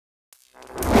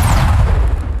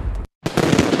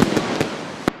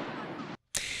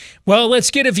Well, let's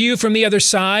get a view from the other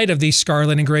side of the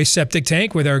scarlet and gray septic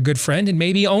tank with our good friend and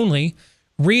maybe only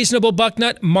reasonable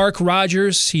bucknut, Mark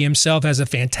Rogers. He himself has a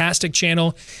fantastic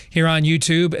channel here on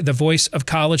YouTube, The Voice of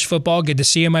College Football. Good to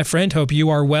see you, my friend. Hope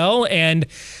you are well. And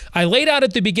I laid out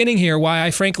at the beginning here why I,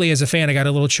 frankly, as a fan, I got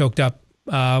a little choked up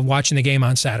watching the game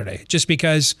on Saturday, just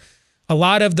because a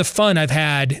lot of the fun I've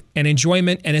had and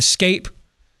enjoyment and escape,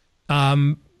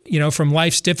 you know, from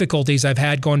life's difficulties I've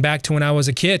had going back to when I was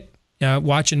a kid,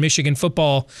 watching Michigan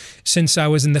football since I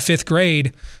was in the 5th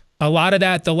grade. A lot of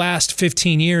that the last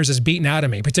 15 years is beaten out of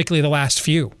me, particularly the last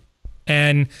few.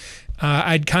 And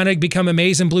I'd kind of become a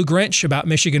maize and blue Grinch about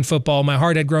Michigan football. My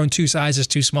heart had grown 2 sizes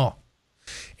too small.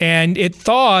 And it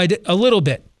thawed a little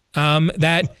bit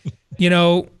that, you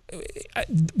know,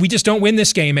 we just don't win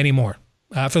this game anymore.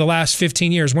 For the last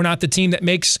 15 years, we're not the team that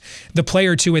makes the play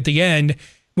or two at the end.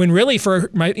 When really for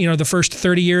my, you know, the first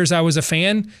 30 years I was a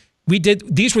fan,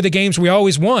 these were the games we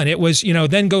always won. It was, you know,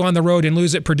 then go on the road and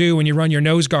lose at Purdue when you run your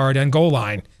nose guard on goal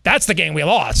line. That's the game we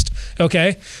lost,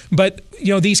 okay? But,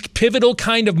 you know, these pivotal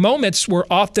kind of moments were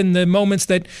often the moments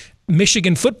that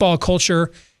Michigan football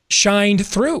culture shined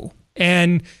through.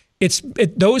 And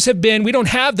those have been, we don't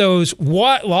have those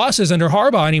losses under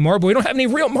Harbaugh anymore, but we don't have any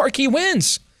real marquee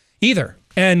wins either.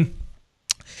 And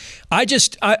I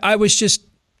was just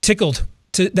tickled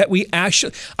that we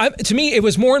actually, to me, it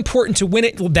was more important to win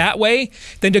it that way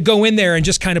than to go in there and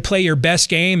just kind of play your best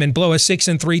game and blow a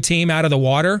 6-3 team out of the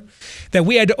water. That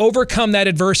we had to overcome that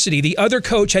adversity. The other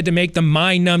coach had to make the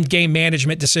mind-numbed game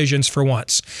management decisions for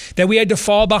once. That we had to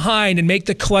fall behind and make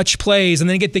the clutch plays and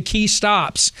then get the key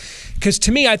stops. Because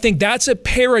to me, I think that's a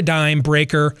paradigm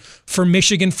breaker for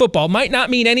Michigan football. Might not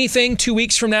mean anything 2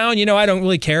 weeks from now, and you know I don't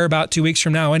really care about 2 weeks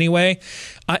from now anyway.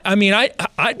 I mean,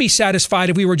 I'd be satisfied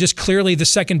if we were just clearly the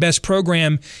second best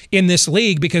program in this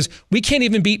league, because we can't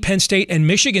even beat Penn State and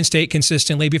Michigan State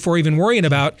consistently before even worrying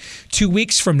about 2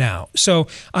 weeks from now. So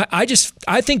I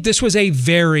think this was a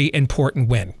very important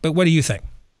win. But what do you think?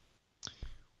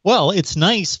 Well, it's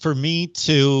nice for me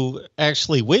to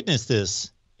actually witness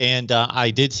this. And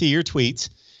I did see your tweets,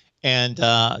 and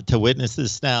to witness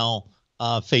this now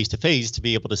face to face, to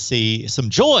be able to see some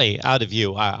joy out of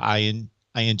you.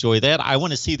 I enjoy that. I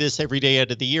want to see this every day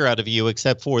out of the year out of you,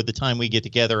 except for the time we get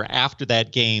together after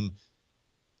that game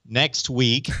next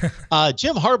week.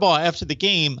 Jim Harbaugh, after the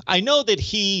game, I know that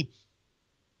he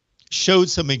showed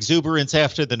some exuberance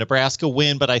after the Nebraska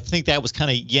win, but I think that was kind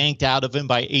of yanked out of him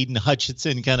by Aiden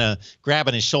Hutchinson kind of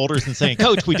grabbing his shoulders and saying,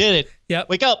 Coach, we did it. Yep.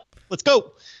 Wake up. Let's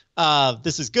go.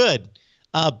 This is good.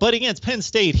 But against Penn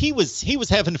State, he was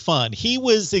having fun. He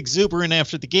was exuberant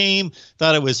after the game.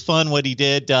 Thought it was fun what he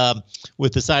did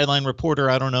with the sideline reporter.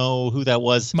 I don't know who that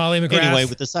was. Molly McGrath. Anyway,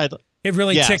 with the sideline. It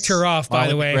really ticked her off, by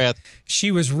the way. McGrath.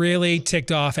 She was really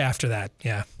ticked off after that.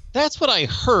 Yeah. That's what I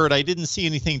heard. I didn't see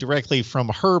anything directly from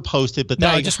her posted, but no,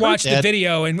 I just watched the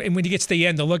video, and when he gets to the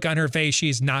end, the look on her face,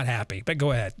 she's not happy. But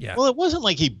go ahead. Yeah. Well, it wasn't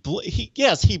like he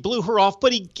blew her off,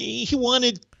 but he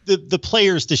wanted the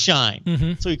players to shine.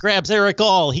 Mm-hmm. So he grabs Eric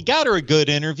All. He got her a good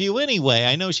interview anyway.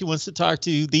 I know she wants to talk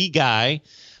to the guy,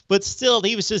 but still,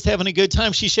 he was just having a good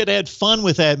time. She should have had fun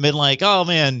with that. Been like, oh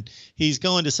man, he's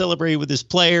going to celebrate with his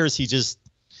players.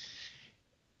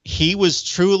 He was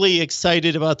truly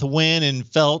excited about the win and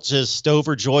felt just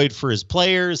overjoyed for his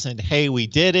players. And hey, we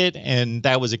did it, and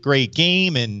that was a great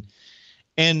game.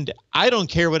 And I don't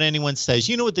care what anyone says.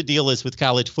 You know what the deal is with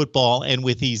college football and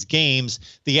with these games.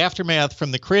 The aftermath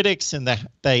from the critics and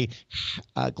the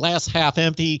glass half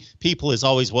empty people is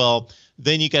always, well,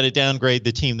 then you got to downgrade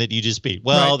the team that you just beat.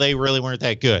 Well, They really weren't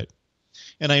that good.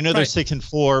 And I know they're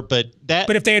 6-4, but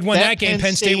if they had won that game,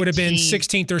 Penn State would have been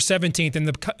 16th or 17th in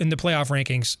the playoff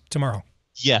rankings tomorrow.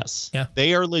 Yes. Yeah.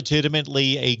 They are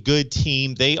legitimately a good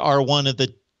team. They are one of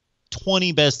the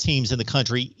 20 best teams in the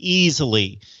country,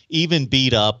 easily, even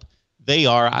beat up. They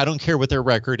are. I don't care what their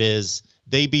record is.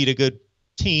 They beat a good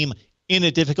team in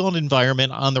a difficult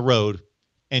environment on the road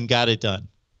and got it done.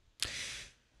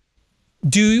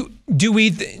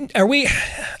 Are we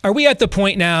at the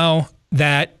point now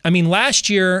that, I mean, last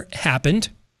year happened,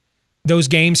 those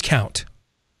games count.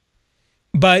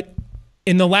 But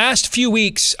in the last few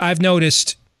weeks, I've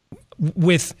noticed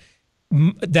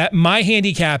that my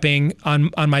handicapping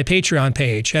on my Patreon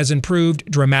page has improved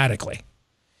dramatically.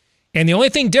 And the only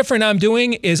thing different I'm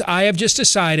doing is I have just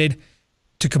decided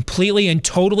to completely and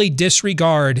totally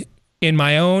disregard in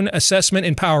my own assessment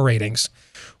and power ratings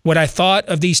what I thought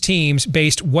of these teams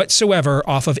based whatsoever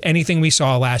off of anything we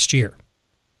saw last year.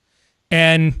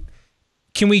 And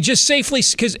can we just safely,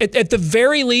 because at the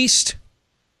very least,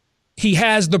 he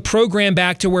has the program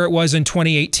back to where it was in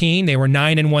 2018. They were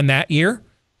 9-1 that year.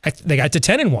 They got to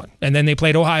 10-1, and then they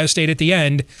played Ohio State at the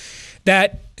end.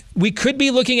 That we could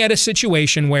be looking at a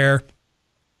situation where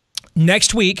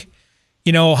next week,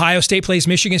 Ohio State plays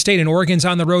Michigan State and Oregon's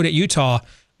on the road at Utah.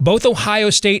 Both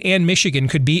Ohio State and Michigan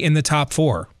could be in the top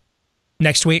 4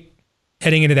 next week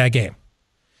heading into that game.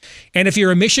 And if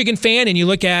you're a Michigan fan and you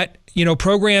look at,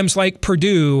 programs like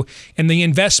Purdue and the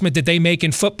investment that they make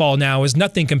in football now is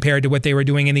nothing compared to what they were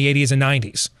doing in the 80s and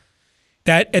 90s.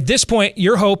 That at this point,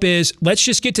 your hope is let's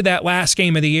just get to that last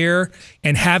game of the year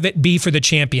and have it be for the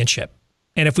championship.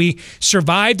 And if we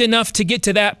survived enough to get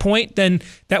to that point, then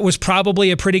that was probably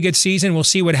a pretty good season. We'll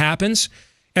see what happens.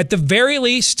 At the very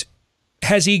least,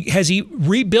 has he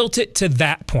rebuilt it to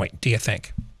that point, do you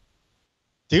think?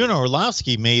 Dan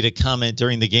Orlovsky made a comment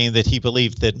during the game that he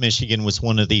believed that Michigan was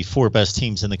one of the 4 best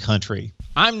teams in the country.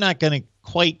 I'm not going to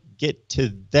quite get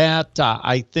to that.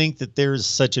 I think that there's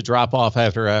such a drop-off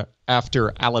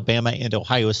after Alabama and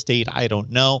Ohio State. I don't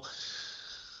know.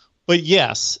 But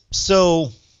yes,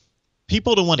 so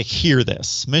people don't want to hear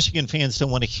this. Michigan fans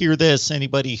don't want to hear this.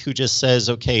 Anybody who just says,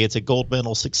 okay, it's a gold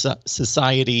medal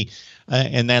society,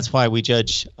 and that's why we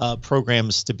judge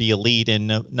programs to be elite and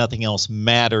nothing else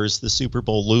matters. The Super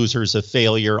Bowl losers, a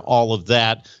failure, all of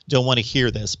that, don't want to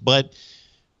hear this. But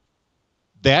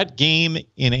that game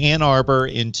in Ann Arbor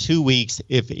in 2 weeks,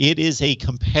 if it is a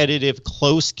competitive,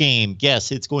 close game,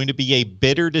 yes, it's going to be a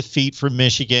bitter defeat for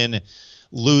Michigan,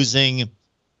 losing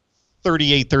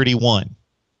 38-31.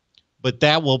 But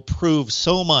that will prove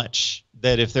so much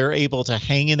that if they're able to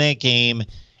hang in that game,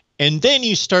 and then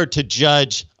you start to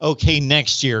judge, okay,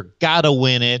 next year, gotta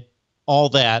win it, all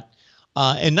that.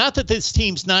 And not that this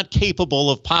team's not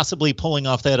capable of possibly pulling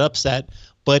off that upset,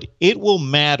 but it will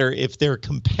matter if they're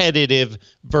competitive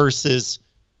versus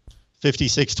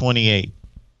 56-28.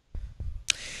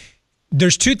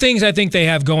 There's 2 things I think they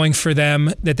have going for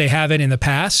them that they haven't in the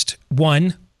past.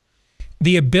 One,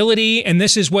 the ability, and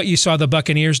this is what you saw the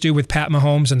Buccaneers do with Pat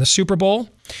Mahomes in the Super Bowl.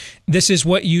 This is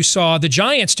what you saw the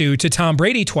Giants do to Tom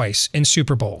Brady twice in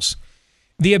Super Bowls.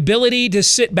 The ability to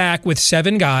sit back with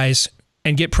 7 guys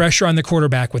and get pressure on the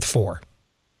quarterback with 4.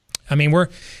 I mean,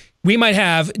 we might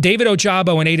have David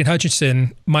Ojabo and Aiden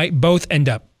Hutchinson might both end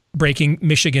up breaking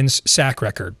Michigan's sack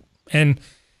record. And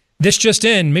this just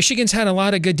in, Michigan's had a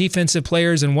lot of good defensive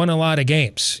players and won a lot of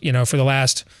games, for the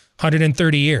last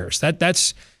 130 years.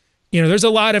 That's there's a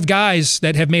lot of guys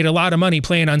that have made a lot of money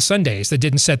playing on Sundays that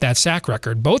didn't set that sack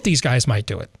record. Both these guys might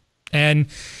do it. And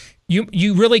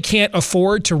you really can't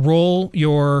afford to roll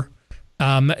your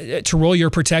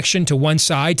protection to one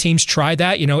side. Teams tried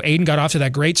that. Aiden got off to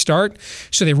that great start,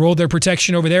 so they rolled their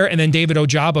protection over there, and then David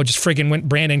Ojabo just friggin' went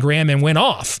Brandon Graham and went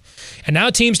off. And now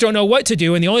teams don't know what to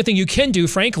do, and the only thing you can do,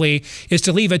 frankly, is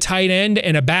to leave a tight end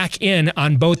and a back in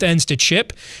on both ends to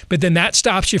chip, but then that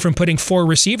stops you from putting 4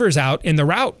 receivers out in the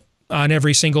route on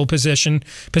every single possession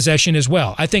as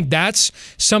well. I think that's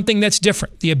something that's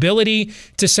different. The ability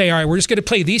to say, all right, we're just going to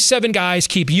play these 7 guys,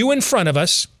 keep you in front of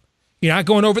us. You're not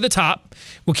going over the top.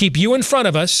 We'll keep you in front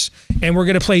of us, and we're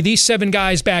going to play these 7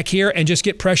 guys back here and just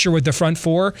get pressure with the front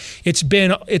 4. It's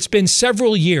been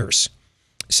several years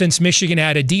since Michigan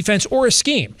had a defense or a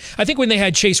scheme. I think when they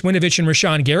had Chase Winovich and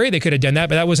Rashawn Gary, they could have done that,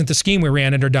 but that wasn't the scheme we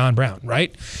ran under Don Brown,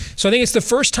 right? So I think it's the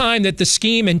first time that the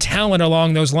scheme and talent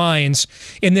along those lines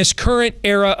in this current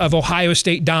era of Ohio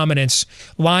State dominance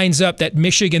lines up that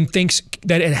Michigan thinks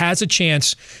that it has a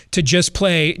chance to just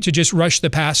rush the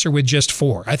passer with just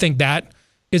 4. I think that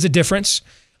is a difference.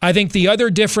 I think the other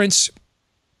difference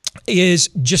is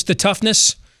just the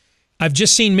toughness. I've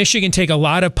just seen Michigan take a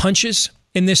lot of punches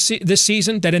in this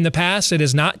season that in the past it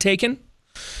has not taken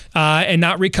and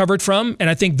not recovered from. And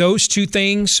I think those 2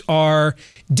 things are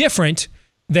different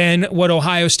than what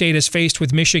Ohio State has faced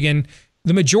with Michigan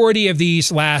the majority of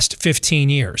these last 15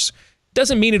 years.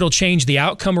 Doesn't mean it'll change the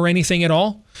outcome or anything at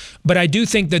all, but I do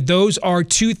think that those are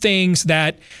 2 things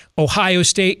that Ohio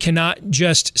State cannot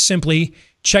just simply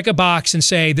check a box and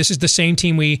say, this is the same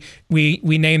team we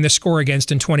named the score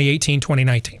against in 2018,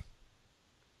 2019.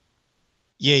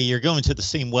 Yeah, you're going to the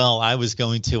same well I was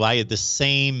going to. I had the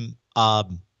same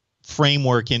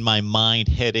framework in my mind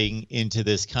heading into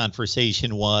this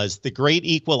conversation was the great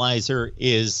equalizer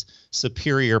is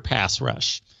superior pass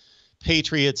rush.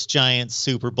 Patriots, Giants,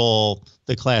 Super Bowl,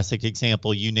 the classic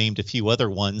example. You named a few other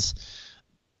ones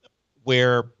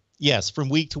where, yes, from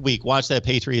week to week, watch that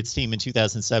Patriots team in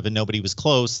 2007. Nobody was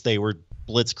close. They were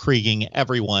blitzkrieging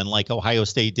everyone like Ohio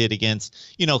State did against,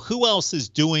 who else is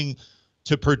doing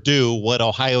to Purdue what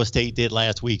Ohio State did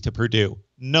last week to Purdue?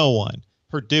 No one.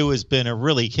 Purdue has been a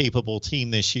really capable team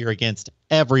this year against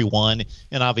everyone,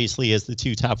 and obviously has the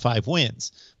 2 top 5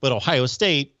 wins. But Ohio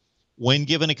State when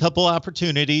given a couple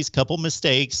opportunities, couple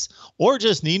mistakes, or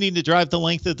just needing to drive the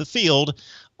length of the field.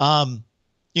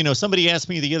 Somebody asked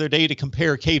me the other day to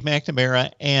compare Cade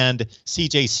McNamara and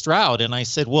C.J. Stroud, and I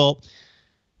said, well,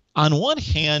 on one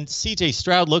hand, C.J.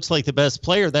 Stroud looks like the best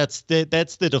player. That's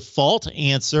the default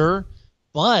answer,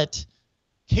 but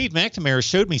Cade McNamara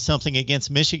showed me something against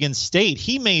Michigan State.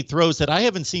 He made throws that I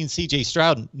haven't seen C.J.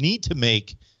 Stroud need to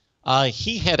make.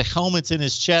 He had helmets in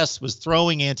his chest, was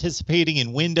throwing, anticipating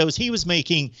in windows. He was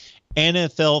making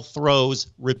NFL throws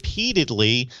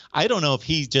repeatedly. I don't know if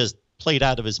he just played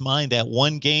out of his mind that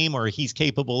one game or he's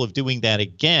capable of doing that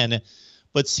again.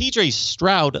 But C.J.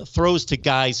 Stroud throws to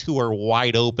guys who are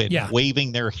wide open,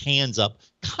 waving their hands up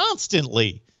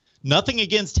constantly. Nothing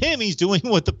against him. He's doing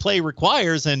what the play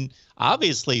requires, and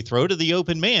obviously throw to the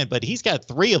open man. But he's got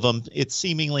 3 of them, it's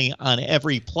seemingly on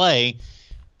every play.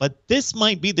 But this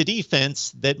might be the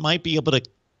defense that might be able to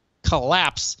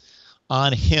collapse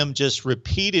on him just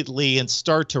repeatedly and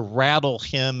start to rattle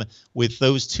him with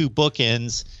those 2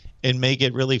 bookends and make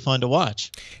it really fun to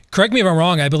watch. Correct me if I'm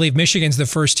wrong. I believe Michigan's the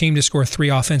first team to score 3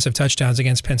 offensive touchdowns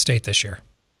against Penn State this year.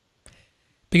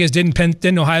 Because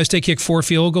didn't Ohio State kick 4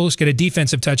 field goals, get a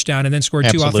defensive touchdown, and then score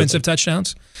 2 offensive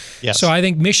touchdowns? Yes. So I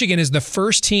think Michigan is the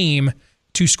first team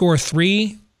to score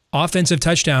 3 offensive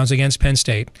touchdowns against Penn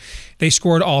State. They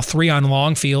scored all 3 on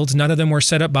long fields. None of them were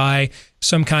set up by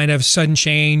some kind of sudden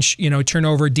change,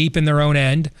 turnover deep in their own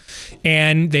end.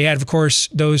 And they had, of course,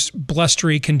 those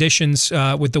blustery conditions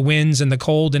with the winds and the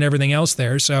cold and everything else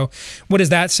there. So what does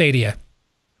that say to you?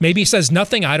 Maybe he says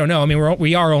nothing. I don't know. I mean,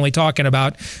 we are only talking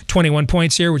about 21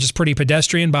 points here, which is pretty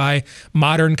pedestrian by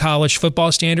modern college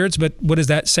football standards. But what does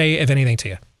that say, if anything, to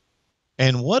you?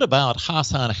 And what about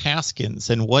Hassan Haskins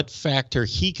and what factor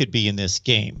he could be in this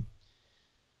game?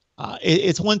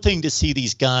 It's one thing to see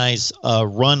these guys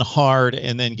run hard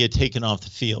and then get taken off the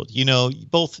field.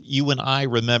 Both you and I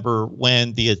remember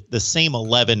when the same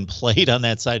 11 played on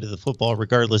that side of the football,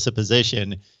 regardless of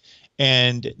position.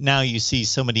 And now you see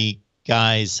so many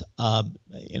guys,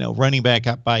 running back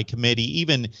up by committee,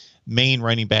 even main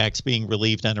running backs being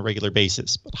relieved on a regular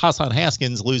basis. But Hassan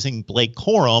Haskins losing Blake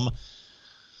Corum,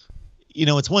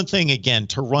 it's one thing, again,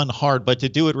 to run hard, but to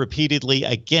do it repeatedly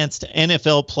against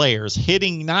NFL players,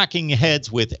 knocking heads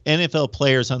with NFL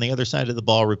players on the other side of the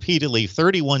ball repeatedly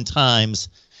 31 times.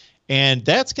 And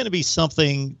that's going to be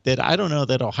something that I don't know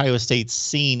that Ohio State's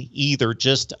seen either.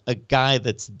 Just a guy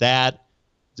that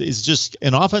is just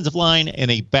an offensive line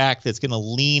and a back that's going to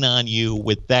lean on you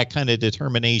with that kind of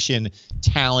determination,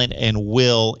 talent, and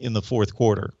will in the fourth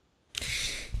quarter.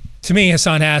 To me,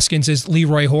 Hassan Haskins is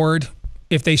Leroy Horde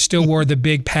if they still wore the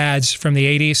big pads from the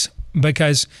 80s,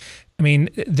 because, I mean,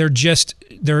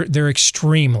 they're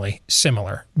extremely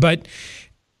similar. But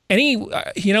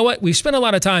you know what? We've spent a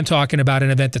lot of time talking about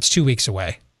an event that's 2 weeks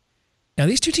away. Now,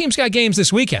 these 2 teams got games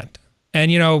this weekend.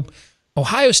 And,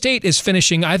 Ohio State is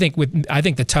finishing, I think,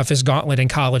 the toughest gauntlet in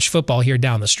college football here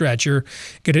down the stretch. You're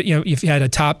gonna, if you had a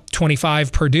top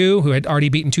 25 Purdue who had already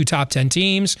beaten 2 top 10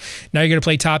 teams, now you're going to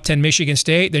play top 10 Michigan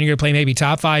State, then you're going to play maybe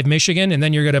top 5 Michigan, and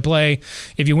then you're going to play,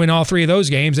 if you win all 3 of those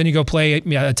games, then you go play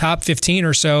a top 15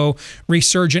 or so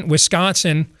resurgent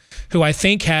Wisconsin, who I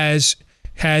think has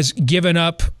given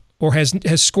up or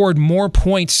has scored more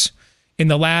points in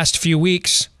the last few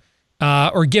weeks.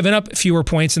 Or given up fewer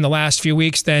points in the last few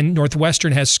weeks than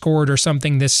Northwestern has scored or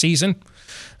something this season.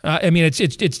 I mean, it's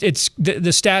the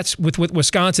stats with what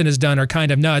Wisconsin has done are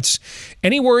kind of nuts.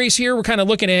 Any worries here? We're kind of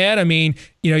looking ahead. I mean,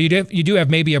 you do have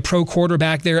maybe a pro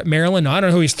quarterback there at Maryland. I don't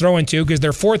know who he's throwing to because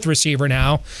their 4th receiver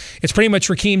now. It's pretty much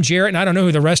Raheem Jarrett, and I don't know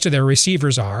who the rest of their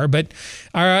receivers are. But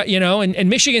and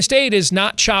Michigan State is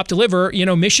not chopped liver.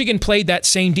 Michigan played that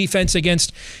same defense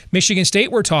against Michigan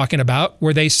State we're talking about,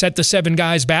 where they set the 7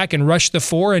 guys back and rushed the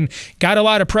 4 and got a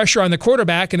lot of pressure on the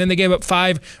quarterback, and then they gave up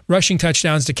 5 rushing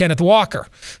touchdowns to Kenneth Walker.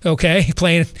 Okay,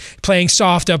 playing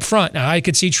soft up front. Now, I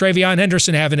could see Travion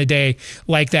Henderson having a day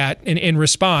like that in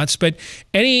response. But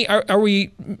are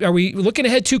we looking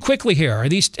ahead too quickly here? Are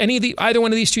either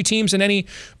one of these 2 teams in any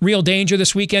real danger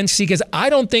this weekend? See, because I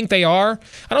don't think they are.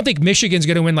 I don't think Michigan's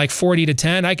going to win like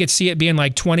 40-10. I could see it being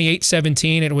like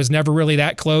 28-17. It was never really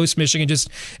that close. Michigan just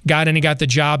got in and got the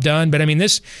job done. But I mean,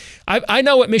 I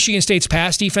know what Michigan State's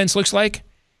pass defense looks like.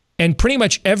 And pretty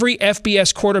much every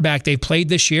FBS quarterback they've played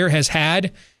this year has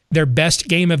had their best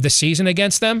game of the season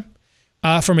against them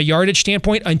from a yardage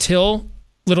standpoint until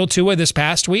Little Tua this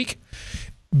past week.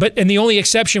 And the only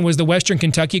exception was the Western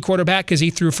Kentucky quarterback because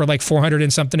he threw for like 400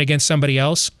 and something against somebody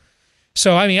else.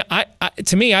 So, I mean, I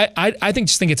think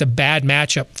it's a bad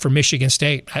matchup for Michigan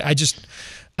State. I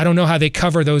I don't know how they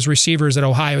cover those receivers at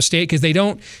Ohio State because they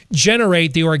don't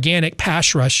generate the organic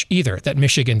pass rush either that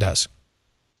Michigan does.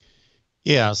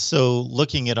 Yeah, so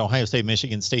looking at Ohio State,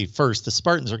 Michigan State first, the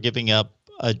Spartans are giving up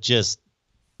just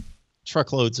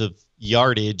truckloads of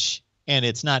yardage, and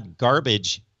it's not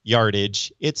garbage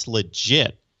yardage. It's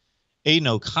legit. Aiden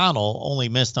O'Connell only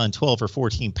missed on 12 or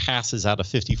 14 passes out of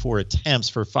 54 attempts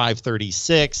for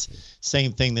 536.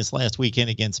 Same thing this last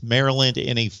weekend against Maryland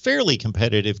in a fairly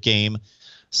competitive game.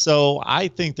 So I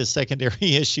think the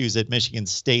secondary issues at Michigan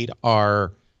State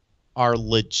are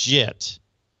legit.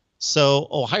 So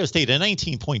Ohio State, a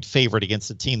 19-point favorite against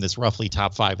a team that's roughly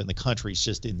top 5 in the country, is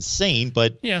just insane.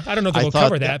 But yeah, I don't know if they'll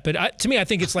cover that. But to me, I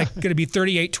think it's like going to be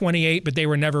 38-28, but they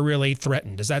were never really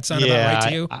threatened. Does that sound about right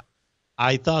to you?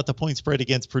 I thought the point spread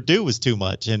against Purdue was too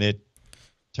much, and it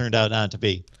turned out not to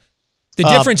be. The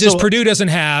difference is Purdue doesn't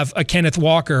have a Kenneth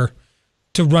Walker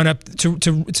to run up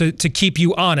to keep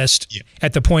you honest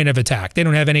at the point of attack. They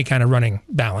don't have any kind of running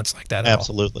balance like that at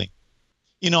Absolutely.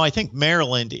 All. I think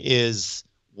Maryland is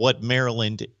what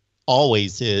Maryland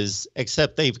always is,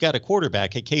 except they've got a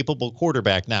capable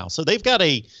quarterback now. So they've got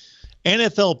a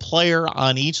NFL player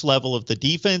on each level of the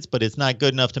defense, but it's not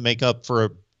good enough to make up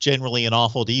for generally an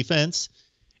awful defense.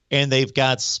 And they've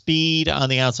got speed on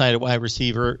the outside of wide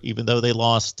receiver, even though they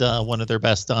lost one of their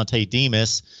best, Dante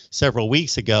Demas, several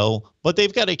weeks ago. But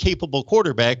they've got a capable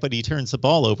quarterback, but he turns the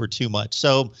ball over too much.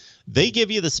 So they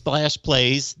give you the splash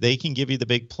plays. They can give you the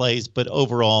big plays. But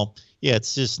overall,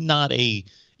 it's just not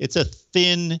it's a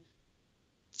thin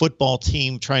football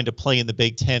team trying to play in the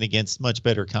Big Ten against much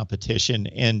better competition.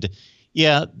 And,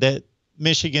 that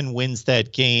Michigan wins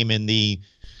that game in the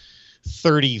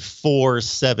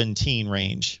 34-17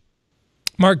 range.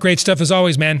 Mark, great stuff as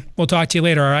always, man. We'll talk to you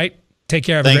later, all right? Take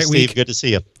care. Have Thanks, a great week. Steve. Good to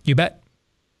see you. You bet.